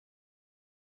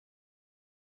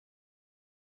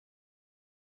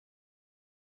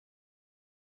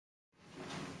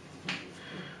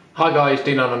Hi guys,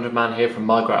 D900Man here from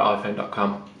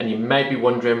mygreatiphone.com, and you may be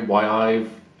wondering why I've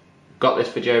got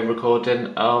this video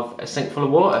recording of a sink full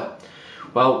of water.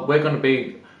 Well, we're going to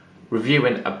be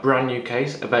reviewing a brand new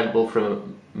case available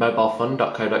from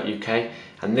mobilefun.co.uk,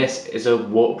 and this is a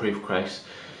waterproof case.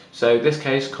 So this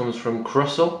case comes from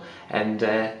Krusell, and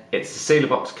it's the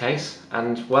SEaLAbox case,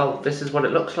 and well, this is what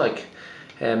it looks like.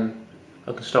 I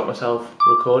can stop myself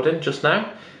recording just now.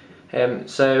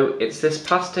 So it's this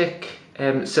plastic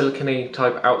silicone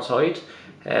type outside,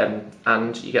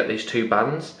 and you get these two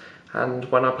bands, and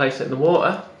when I place it in the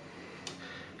water,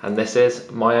 and this is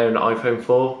my own iPhone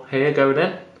 4 here going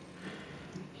in,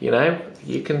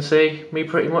 you can see me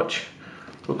pretty much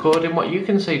recording what you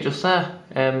can see just there.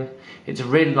 It's a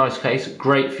really nice case,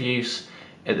 great for use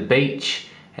at the beach,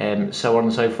 so on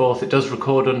and so forth. It does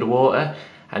record underwater,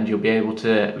 and you'll be able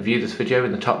to view this video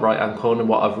in the top right hand corner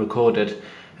what I've recorded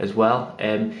as well.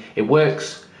 It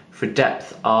works for a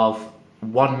depth of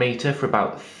 1 metre for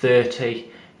about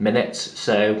 30 minutes,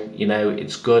 so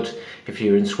it's good if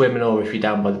you're in swimming or if you're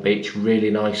down by the beach. Really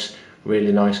nice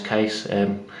case.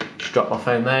 Just dropped my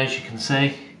phone there, as you can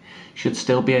see. Should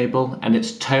still be able, and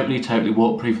it's totally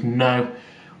waterproof. No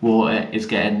water is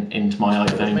getting into my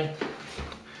iPhone.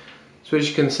 So as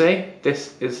you can see,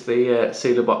 this is the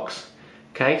SEaLAbox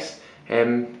case.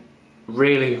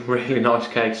 Really nice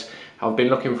case. I've been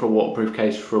looking for a waterproof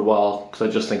case for a while because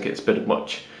I just think it's a bit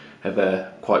much of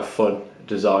a quite fun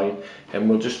design, and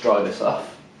we'll just dry this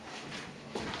off,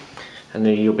 and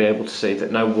then you'll be able to see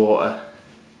that no water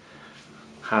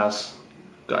has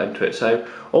got into it. So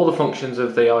all the functions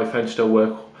of the iPhone still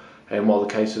work, and while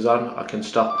the case is on, I can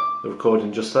stop the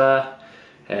recording just there,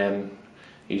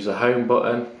 use the home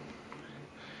button,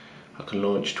 I can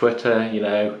launch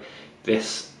Twitter.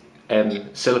 This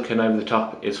silicone over the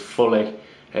top is fully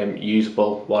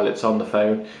usable while it's on the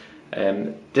phone.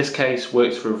 This case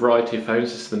works for a variety of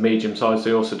phones. This is the medium size.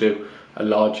 They also do a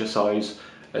larger size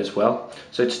as well.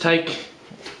 So to take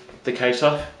the case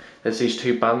off, there's these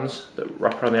two bands that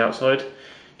wrap around the outside.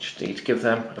 Just need to give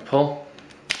them a pull.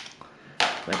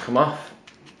 They come off.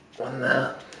 One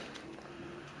there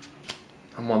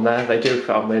and one there. They do fit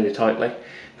on really tightly,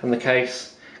 and the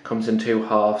case comes in two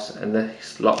halves, and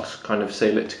these locks kind of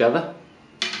seal it together.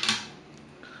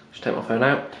 Just take my phone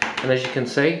out, and as you can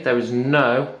see, there is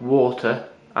no water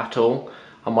at all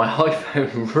on my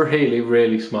iPhone.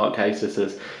 Really smart case this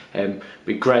is.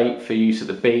 Be great for use at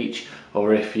the beach,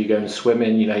 or if you're going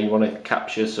swimming, you want to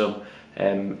capture some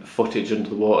footage under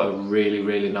the water.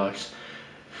 Really nice.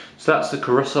 So that's the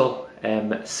Krusell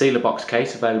SEaLAbox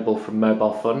case, available from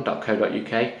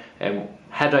mobilefun.co.uk.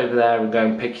 Head over there and go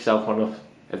and pick yourself one up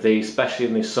of these, especially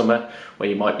in this summer where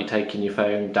you might be taking your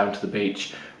phone down to the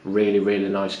beach. Really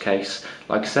nice case.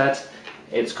 Like I said,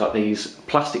 it's got these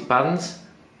plastic bands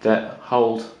that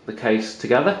hold the case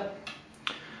together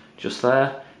just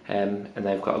there, and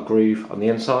they've got a groove on the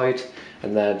inside,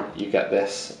 and then you get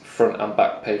this front and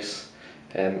back piece,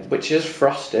 which is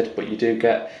frosted, but you do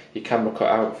get your camera cut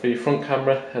out for your front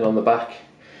camera, and on the back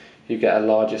you get a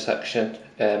larger section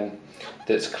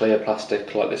that's clear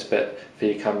plastic like this bit for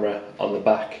your camera on the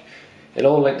back. It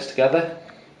all links together,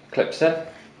 clips in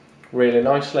really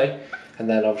nicely, and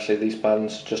then obviously these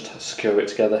bands just secure it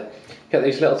together. Get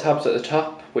these little tabs at the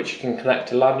top which you can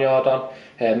connect a lanyard on,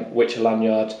 which a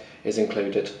lanyard is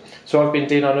included. So I've been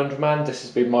D900Man, this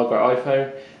has been my great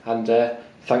iPhone, and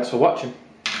thanks for watching.